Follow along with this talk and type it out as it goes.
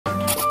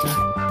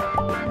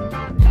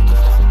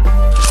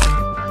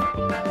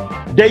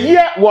The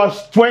year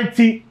was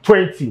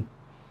 2020.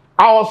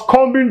 I was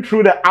combing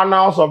through the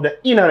annals of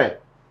the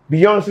internet,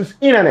 Beyonce's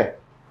internet.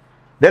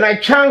 Then I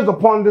chanced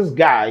upon this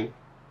guy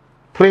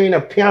playing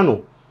a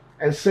piano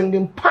and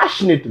singing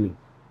passionately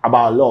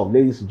about love,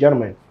 ladies and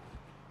gentlemen.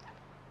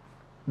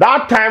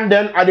 That time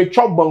then at the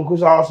chop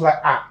bunkus, I was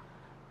like,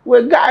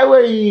 well, guy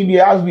where he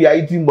has be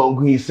eating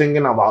bunkus, he's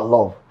singing about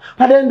love.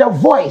 But then the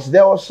voice,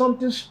 there was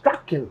something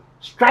striking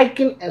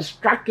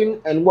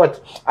and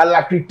what?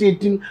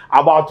 Alacritating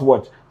about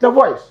what? The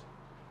voice.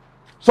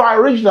 So I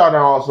reached out and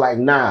I was like,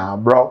 nah,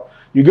 bro,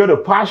 you got to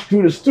pass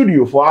through the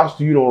studio for us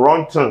to,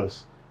 run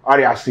turns. How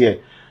do I see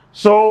it?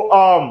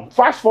 So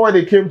fast forward,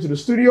 they came to the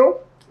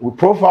studio. We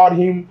profiled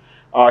him.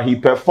 He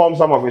performed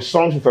some of his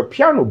songs with a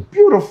piano.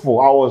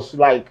 Beautiful. I was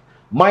like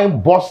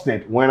mind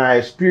busted when I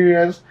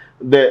experienced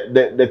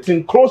the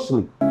thing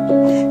closely.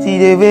 See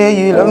the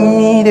way you love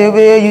me, the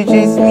way you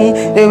treat me,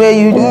 the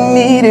way you do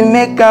me, they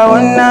make I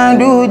wanna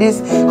do this.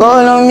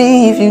 Call on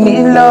me if you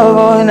need love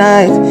all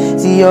night.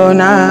 See all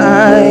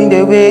night,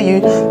 the way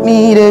you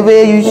me, the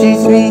way you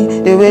treat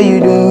me, the way you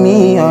do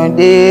me all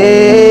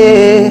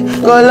day.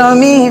 Call on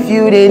me if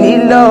you they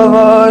need love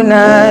all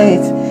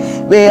night.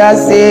 Where I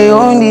say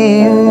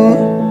only you,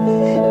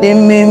 they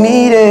make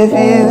me they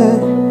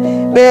feel.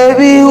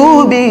 Baby,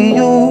 who be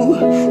you?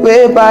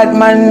 Where bad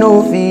man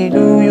no feed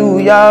do you?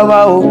 Yeah,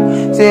 wow.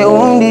 Say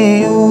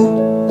only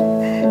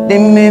you. They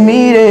make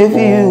me they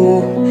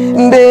feel.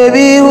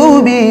 Baby,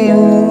 who be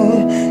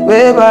you?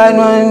 Where bad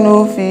man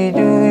no feed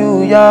do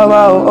you? Yeah,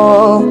 wow.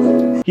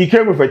 Oh. He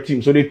came with a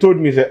team, so they told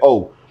me, say,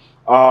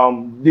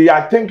 they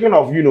are thinking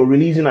of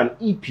releasing an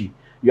EP.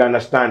 You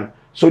understand?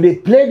 So they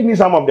played me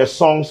some of the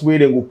songs where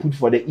they will put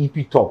for the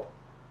EP top.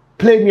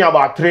 Played me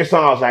about 3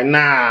 songs. I was like,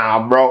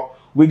 nah, bro.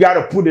 We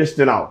gotta put this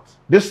thing out.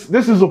 This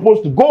is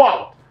supposed to go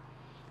out.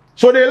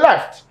 So they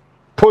left,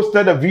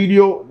 posted the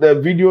video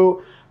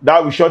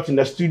that we shot in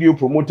the studio,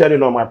 promoted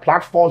it on my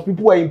platforms.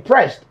 People were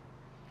impressed.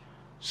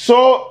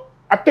 So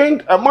I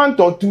think a month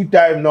or 2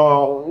 times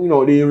now,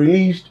 they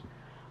released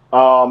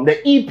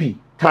the EP,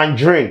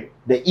 Tangerine,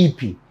 the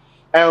EP.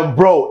 And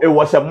bro, it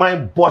was a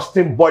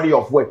mind-busting body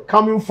of work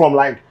coming from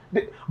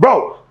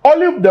bro,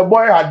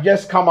 Olivetheboy had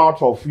just come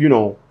out of,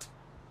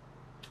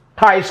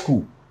 high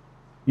school.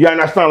 You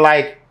understand,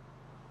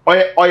 or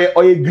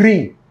a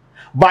green.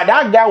 But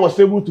that guy was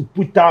able to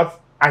put out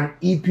an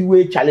EP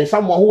way challenge.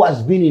 Someone who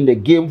has been in the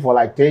game for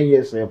 10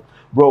 years,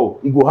 bro,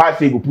 he go hard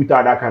say he go put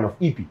out that kind of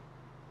EP.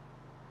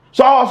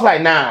 So I was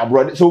like, nah,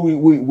 bro. So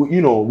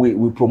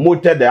we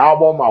promoted the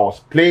album. I was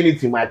playing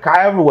it in my car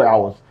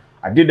everywhere.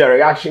 I did the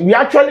reaction. We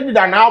actually did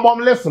an album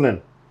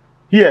listening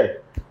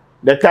here.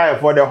 The time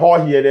for the whole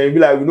here, then be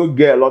like, we don't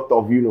get a lot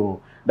of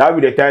that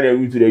be the time they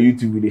went to the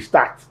YouTube. They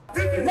start.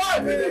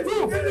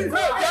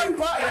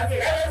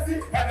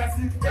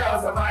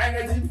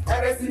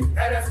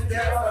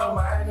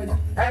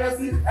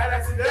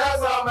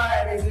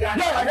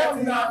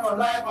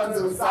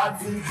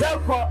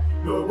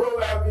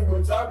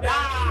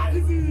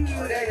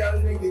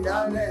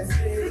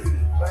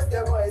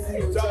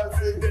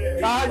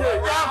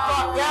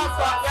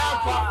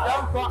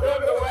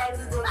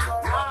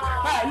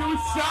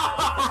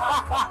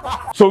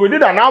 So we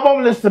did an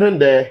album listening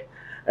there.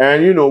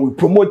 And we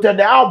promoted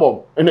the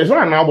album, and it's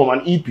not an album,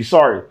 an EP,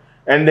 sorry.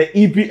 And the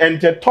EP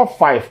entered top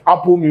 5,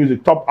 Apple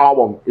Music top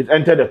album. It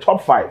entered the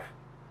top 5.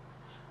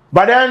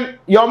 But then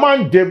your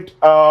man dipped,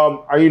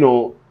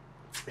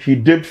 he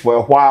dipped for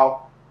a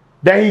while.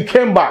 Then he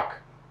came back,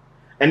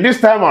 and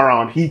this time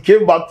around he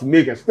came back to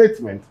make a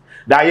statement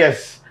that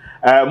yes,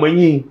 I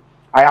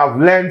have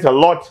learned a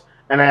lot,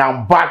 and I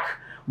am back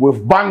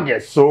with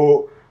bangers.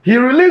 So he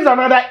released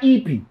another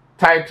EP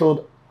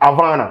titled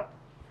Havana.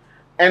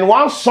 And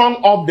one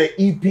song of the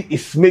EP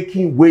is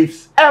making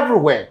waves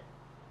everywhere.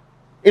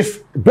 It's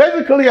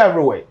basically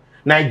everywhere.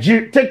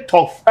 Nigeria,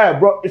 TikTok,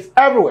 bro, it's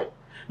everywhere.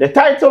 The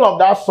title of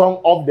that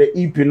song of the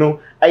EP,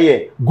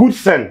 Good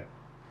Sin.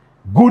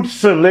 Good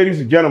Sin,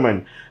 ladies and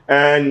gentlemen.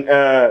 And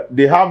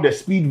they have the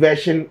speed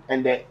version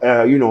and the,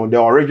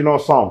 the original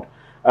sound.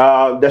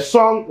 The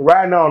song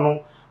right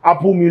now,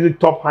 Apple Music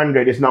Top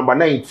 100 is number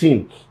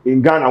 19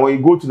 in Ghana. When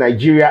you go to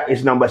Nigeria,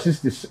 it's number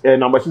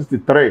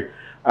 63.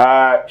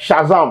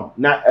 Shazam,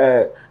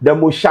 the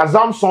most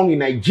Shazam song in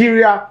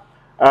Nigeria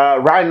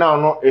right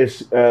now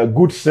is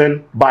Good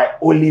Sin by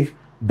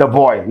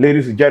Olivetheboy.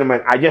 Ladies and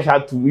gentlemen, I just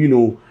had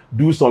to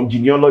do some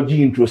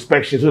genealogy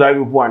introspection so that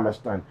people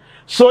understand.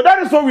 So that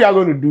is what we are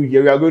going to do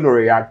here. We are going to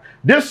react.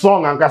 This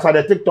song, and because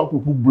the TikTok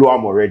people blow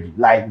them already.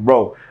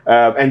 Bro,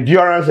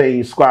 endurance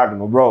and squad,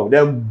 bro.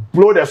 They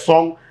blow the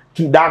song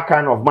to that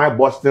kind of my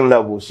Boston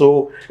level.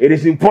 So it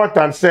is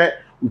important, say,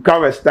 we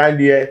come and stand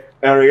here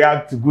and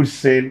react to Good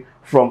Sin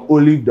from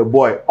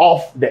Olivetheboy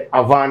off the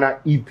Havana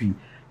EP.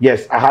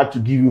 Yes, I had to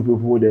give you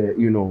people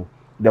the,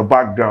 the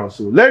background.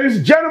 So, ladies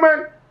and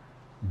gentlemen,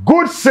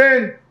 Good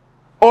Sin,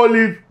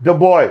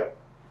 Olivetheboy.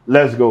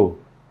 Let's go.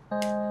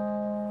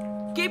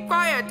 Keep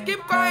quiet, keep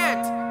quiet.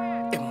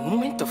 A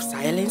moment of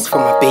silence for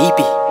my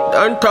baby.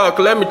 Don't talk,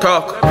 let me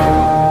talk.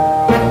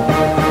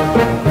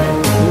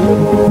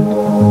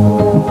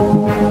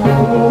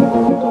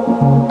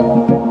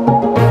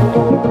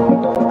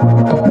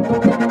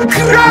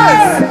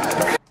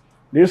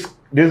 This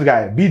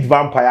guy, Beat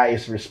Vampire,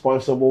 is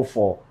responsible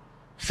for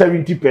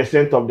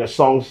 70% of the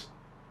songs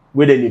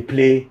where they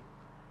play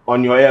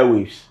on your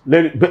airwaves.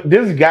 But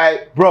this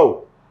guy,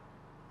 bro,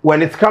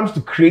 when it comes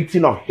to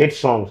creating of hit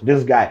songs,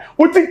 this guy,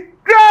 what the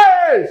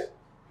grace,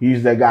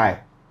 he's the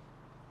guy.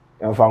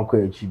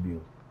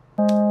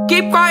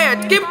 Keep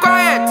quiet, keep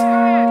quiet.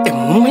 A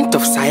moment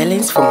of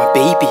silence for my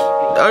baby.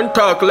 Don't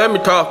talk, let me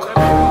talk.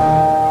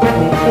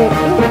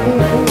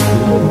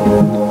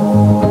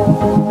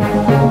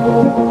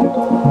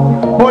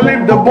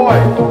 Olivetheboy,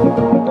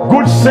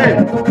 good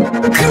sing.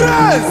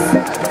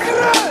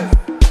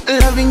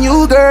 Loving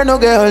you, girl, no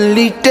girl,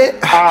 holiday.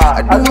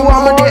 I do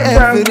all day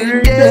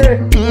every day.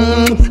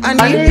 I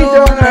need you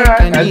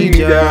like I need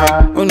ya.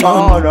 Oh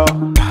no.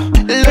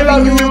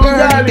 Loving you,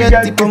 girl,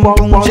 get the pom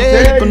pom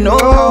shake. No, I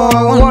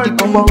want the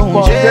pom pom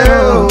shake.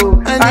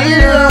 I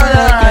need you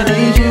like I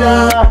need ya.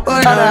 Oh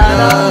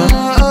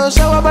no.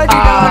 Shower body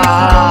down and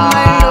come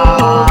my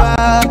lover.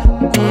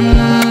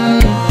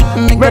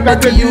 Make I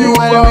tell you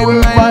while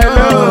with my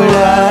love.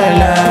 La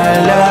la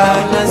la.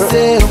 I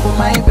say for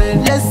my bed,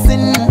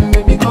 listen,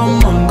 baby,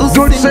 come on, go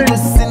sing, go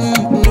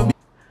sing.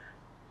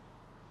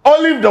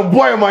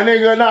 Olivetheboy, my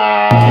nigga,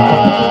 nah.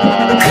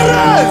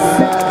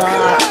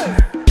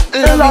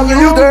 Loving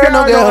you, girl, no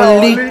get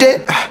holiday.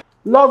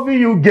 Loving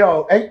you,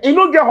 girl, and you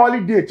don't get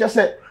holiday. Just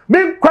say,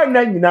 me quite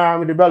now,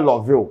 me the best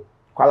love you.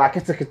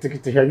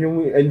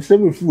 And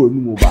same with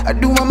you. I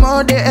do my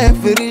more day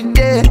every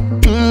day.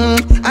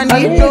 I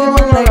need you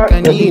like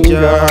I need you.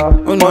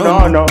 Oh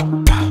no.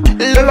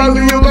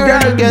 Loving you,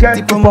 girl, get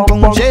the pom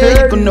pom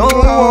shake. No,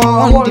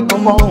 I want the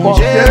pom pom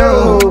shake.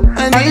 I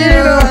need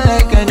you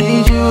like I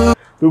need you.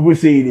 People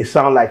say they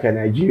sound like a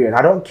Nigerian.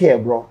 I don't care,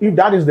 bro. If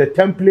that is the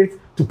template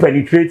to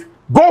penetrate,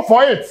 go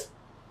for it.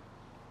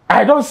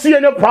 I don't see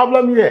any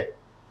problem here.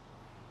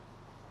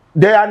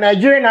 There are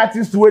Nigerian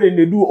artists where they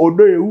do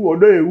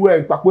odoyewu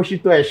and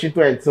pakoshito and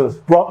shito and things,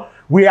 bro.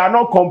 We are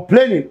not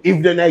complaining.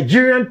 If the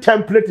Nigerian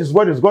template is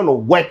what is going to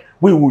work,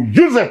 we will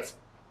use it.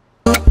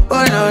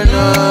 Oh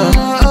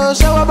no.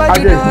 Shower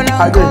body down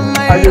and come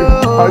my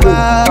lover.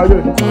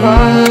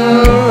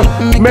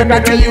 Make I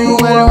tell you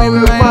well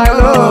with my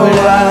love.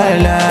 La.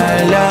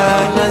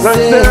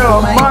 Say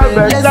oh my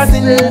bed,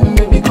 listen,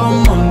 baby,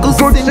 come on, go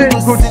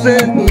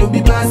sing. No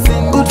be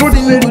passing, good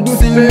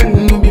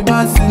sing. No be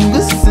passing,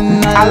 good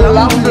sing.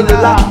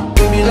 Alhamdulillah,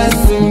 baby,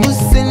 listen, good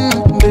sing,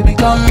 baby,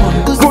 come on,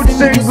 good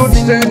sing.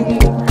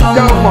 Come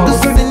on, good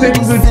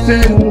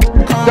sing.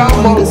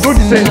 Come on, good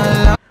sing.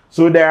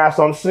 So there are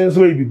some things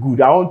where it be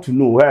good. I want to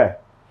know where.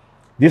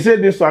 They say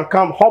this one,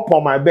 come hop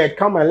on my bed,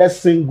 come and let's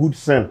sing good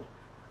sing.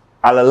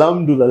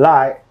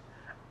 Alhamdulillah.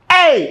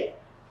 Hey!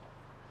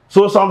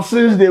 So some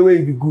sins they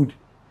will be good.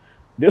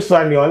 This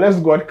one, unless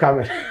God come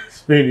and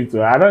explain it to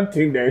her, I don't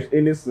think there's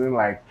any sin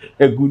like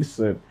a good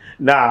sin.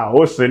 Nah,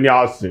 what's sin,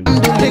 y'all sin?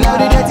 Bring out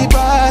the dirty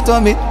part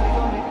of me.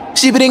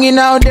 She bringing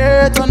out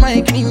dirt on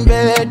my clean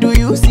bed. Do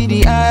you see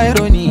the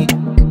irony?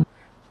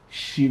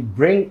 She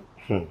bring,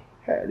 hey,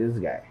 this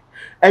guy.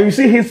 And you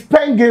see his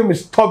pen game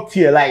is top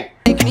tier, like.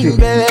 Clean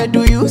bed,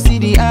 do you see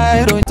the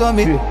irony to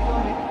me?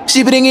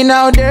 She bringing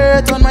out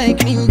dirt on my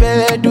clean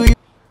bed, do you?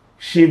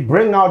 She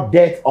bring out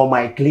dirt on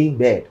my clean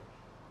bed.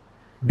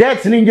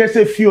 Dirt ninja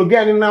say feel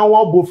again now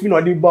what bofin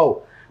or the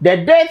bow. The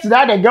dirt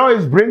that the girl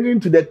is bringing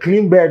to the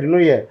clean bed, you know,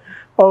 yeah.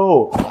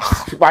 Oh,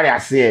 what I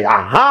say?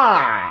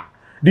 Aha!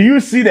 Do you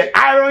see the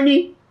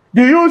irony?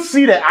 Do you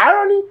see the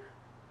irony?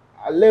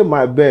 I lay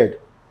my bed,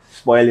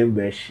 spoiling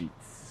bed sheets.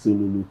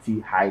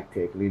 Soluluti high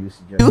tech, ladies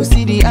and gentlemen. You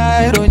see the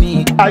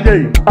irony? I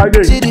do.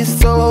 She is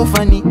so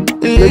funny.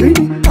 Lady,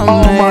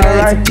 on my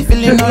right. She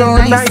feeling all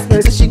nice,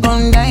 so she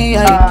gon' die.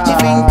 She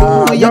think,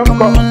 oh, you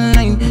come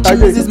online. She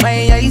loses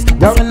my eyes.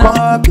 That's an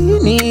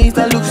happiness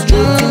that looks straight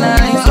in her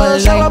eyes. So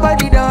shower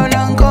body down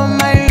and come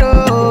my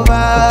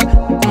lover.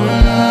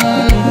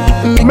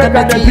 Make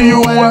I tell you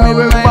why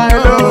with my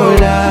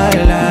love.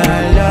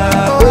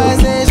 Oh, I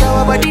say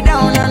shower body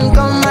down and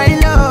come my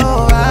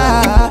lover.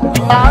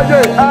 I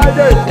do.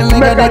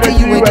 Make I tell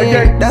you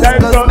again.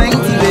 That's cause 90,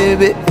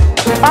 baby.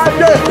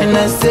 And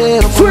I say,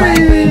 oh my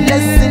baby,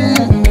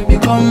 listen, baby,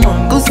 come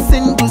on, go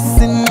sing,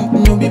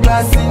 no be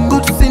passing,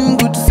 good sing,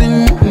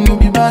 no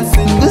be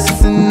passing, good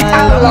sing,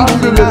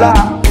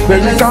 alhamdulillah,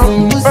 baby,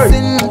 come,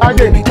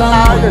 baby, come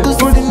on, go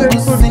sing,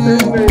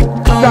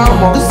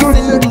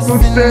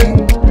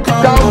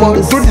 come on,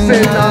 good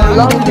sing,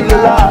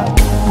 alhamdulillah,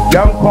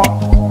 young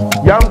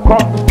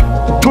cop,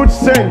 good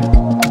sing,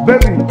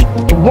 baby,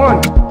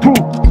 1, 2.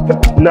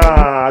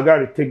 Nah, I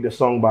gotta take the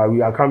song, but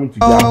we are coming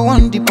together. Oh, I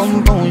want the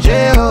pom pom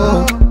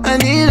shell. I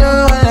need you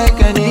like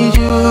I need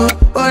you.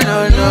 Oh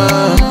no no.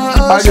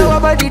 Oh, shower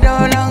body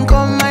down and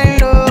come my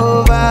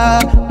lover.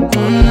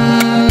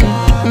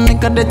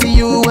 Make a dirty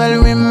you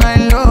well with my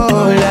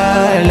love.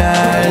 La.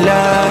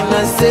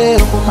 I say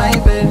for my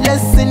bed,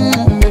 listen,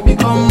 baby,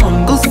 come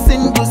on, go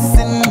sing,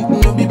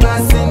 no be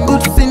passing,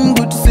 good sing,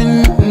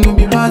 no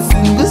be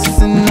passing, good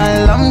sing,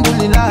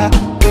 alhamdulillah,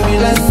 baby,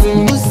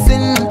 listen, good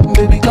sing,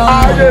 baby, come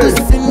on, good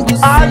sing,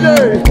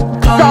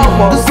 come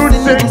on, good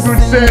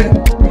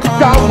sin.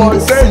 Come on,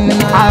 say,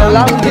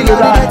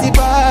 Alhamdulillah.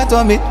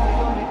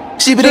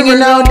 She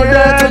bringing out the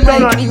light on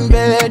my clean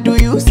bed. Do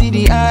you see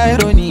the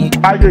irony?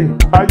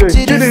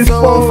 She is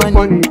so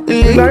funny.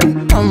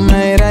 On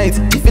my right,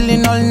 she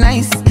feeling all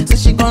nice, so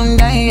she gon'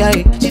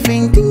 die. She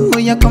fainting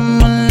when you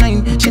come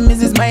online. She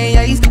misses my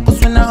eyes,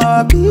 cause when I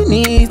hop in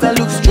knees, I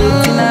look straight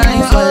in her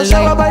eyes. So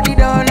shower body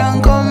down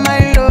and come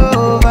my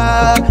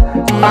lover.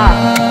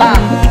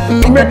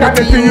 Make I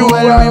see you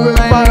well with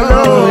my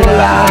love.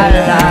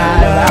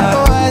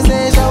 Oh, I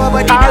say shower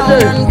body down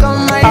and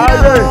come my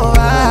lover.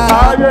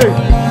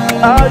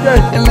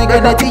 And make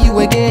I to you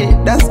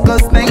again, that's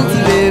cost 90,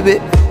 baby.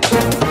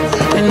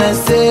 And I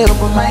say,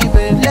 open my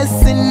bed,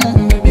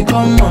 listen, baby,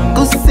 come on.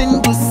 Good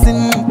sin,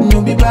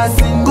 no be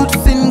passing. Good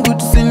sin,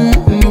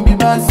 no be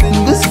passing.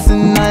 Good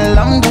sin,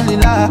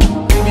 alhamdulillah,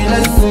 baby,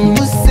 listen.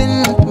 Good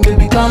sin,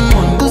 baby, come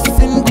on. Good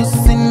sin,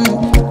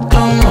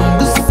 come on.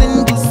 Good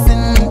sin,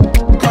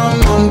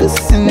 come on. Good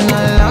sin,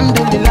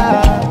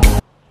 alhamdulillah.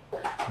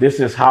 This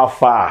is how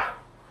far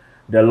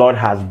the Lord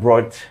has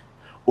brought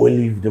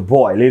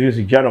Olivetheboy, ladies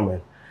and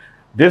gentlemen.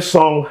 This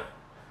song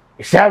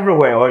is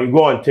everywhere. Or you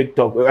go on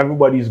TikTok,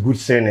 everybody's good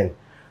singing.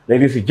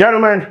 Ladies and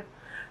gentlemen,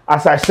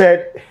 as I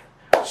said,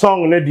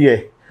 song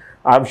Nadia,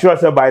 I'm sure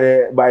said by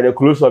the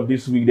close of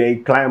this week they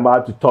climb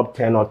out to top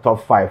 10 or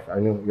top 5. I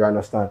know you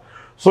understand.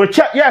 So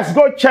check, yes,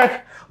 go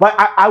check. But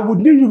I would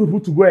need you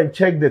people to go and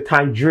check the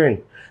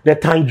Tangerine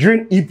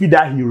EP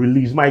that he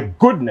released. My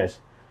goodness,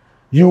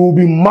 you will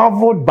be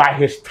marveled by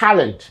his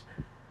talent.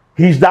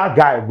 He's that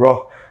guy,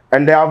 bro.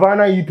 And the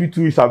Havana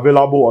EP2 is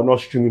available on all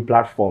streaming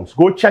platforms.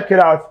 Go check it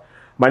out.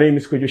 My name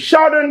is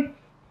Shazam.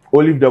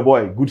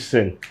 Olivetheboy, good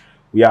sin.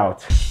 We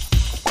out.